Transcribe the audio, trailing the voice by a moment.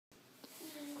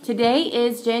Today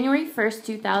is January 1st,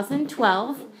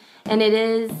 2012, and it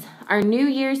is our New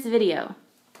Year's video.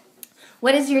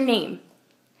 What is your name?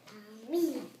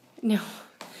 Me. No.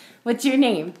 What's your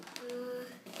name?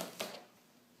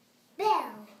 Bill. Yeah,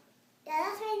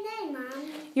 that's my name,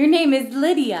 Mom. Your name is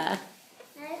Lydia.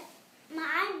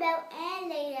 I'm Bill and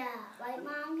Lydia. Right,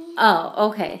 Mommy? Oh,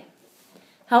 okay.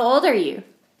 How old are you?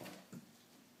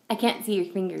 I can't see your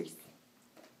fingers.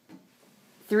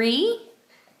 3?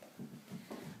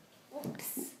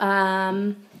 Oops.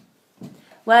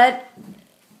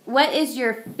 What is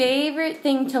your favorite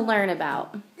thing to learn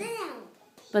about? Balloon.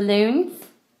 Balloons?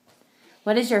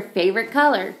 What is your favorite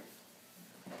color?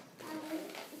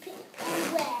 Pink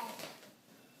and red.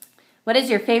 What is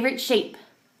your favorite shape?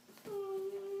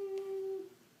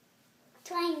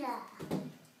 Triangle.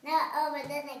 Not over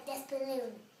there like this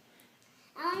balloon.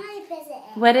 I want to visit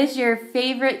it. What is your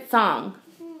favorite song?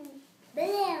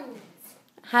 Balloons.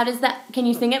 How does that, can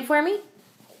you sing it for me?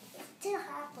 It's too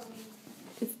hard for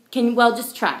me. Well,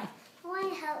 just try. I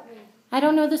want to help me. I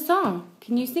don't know the song.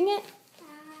 Can you sing it?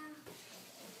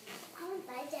 I would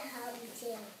like to help you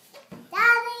too.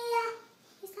 Daddy,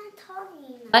 he's not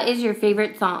talking. What is your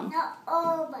favorite song? Not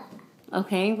over.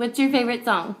 Okay, what's your favorite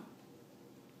song?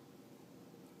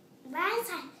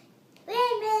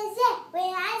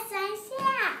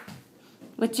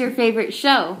 What's your favorite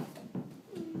show?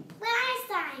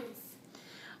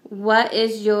 What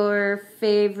is your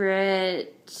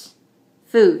favorite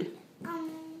food? Banana.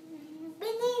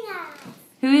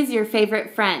 Who is your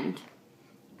favorite friend?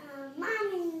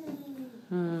 Mommy.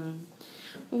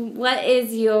 What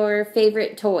is your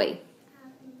favorite toy?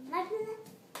 My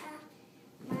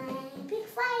big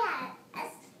fire.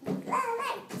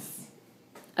 Lights.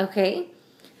 Okay.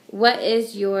 What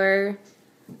is your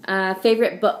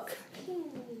favorite book?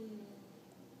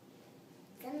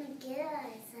 Gonna get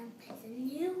us a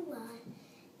new one.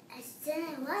 A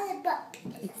book.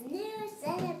 It's a new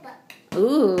center book.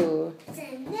 Ooh. It's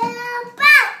a new book.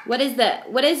 What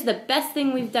is the best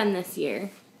thing we've done this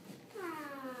year?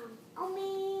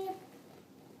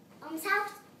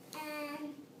 House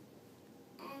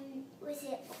and was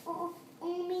it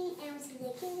Omi and was it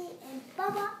the kitty and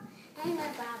Bubba and my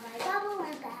Bubba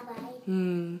and Baba.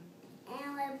 And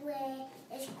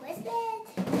it's Christmas.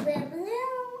 We're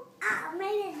blue. I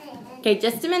made it. Okay,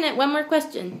 just a minute. One more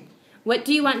question. What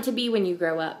do you want to be when you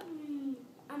grow up?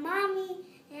 A mommy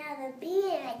and a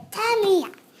beer. Tell me.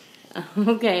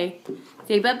 Okay.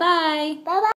 Say bye-bye. Bye-bye.